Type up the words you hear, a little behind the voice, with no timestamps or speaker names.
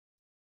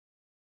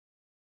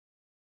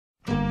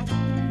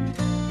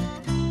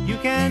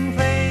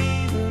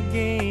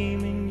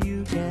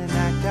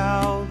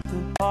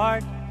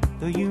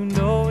though you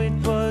know it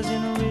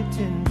wasn't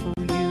written for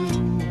you.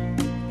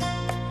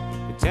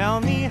 But tell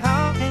me,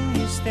 how can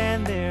you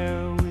stand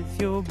there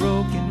with your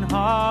broken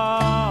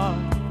heart,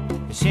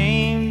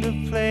 ashamed of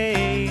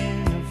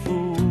playing a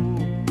fool?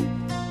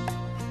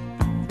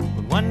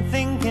 But one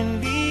thing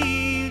can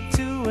lead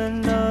to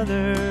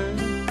another.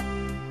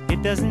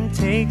 It doesn't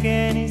take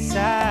any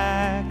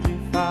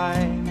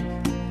sacrifice.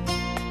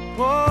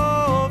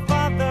 Whoa,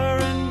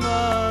 father and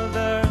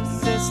mother,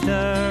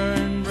 sister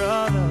and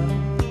brother,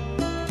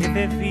 if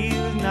it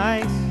feels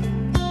nice,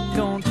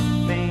 don't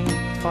think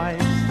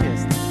twice.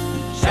 Just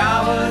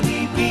shower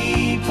the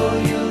people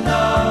you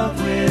love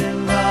with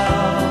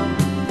love.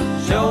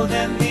 Show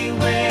them the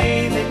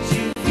way that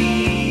you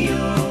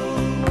feel.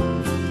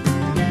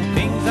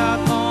 Things are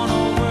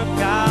gonna work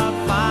out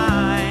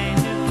fine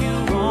if you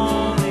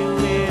only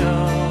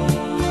will.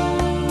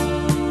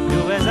 Do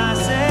as I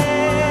say.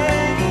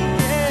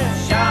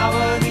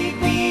 Shower the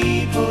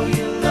people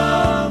you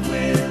love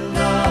with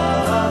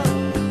love.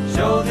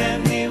 Show them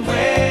the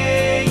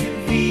way you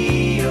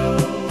feel.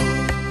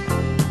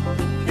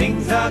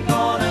 Things are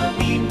gonna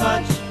be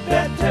much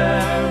better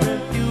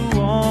if you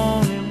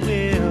only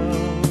will.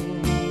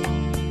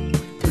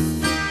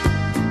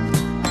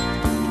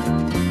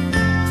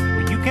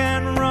 Well, you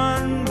can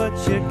run, but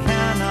you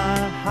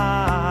cannot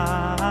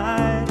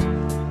hide.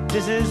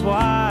 This is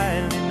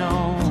widely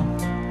known.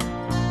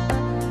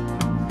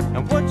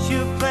 And what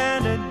you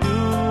plan to do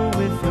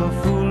with your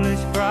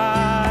foolish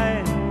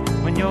pride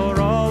when you're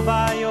all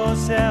by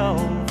yourself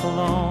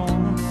alone?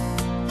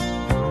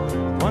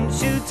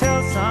 Once you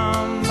tell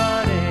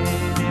somebody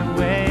the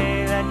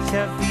way that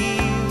you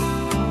feel,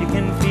 you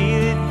can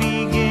feel it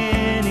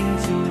beginning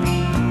to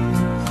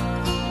ease.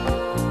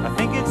 I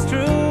think it's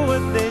true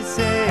what they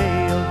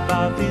say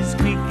about these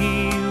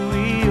squeaky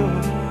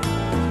wheels,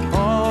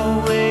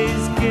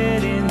 always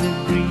getting the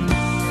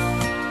grease.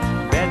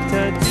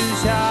 Better to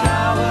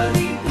shower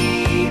the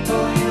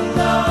people you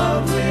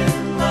love with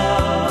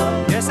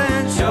love. Yes,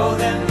 and show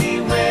them the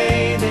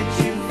way that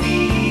you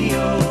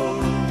feel.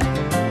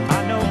 I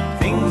know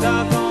things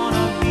are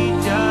gonna be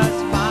just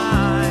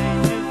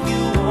fine if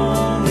you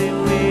only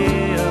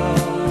will.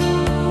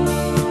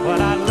 What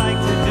I'd like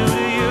to do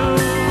to you,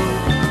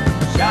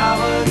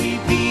 shower the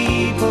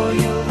people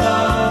you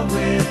love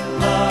with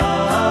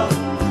love.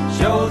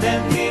 Show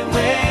them the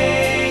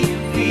way you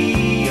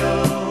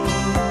feel.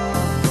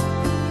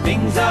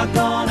 Things are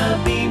gonna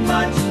be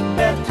much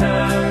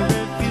better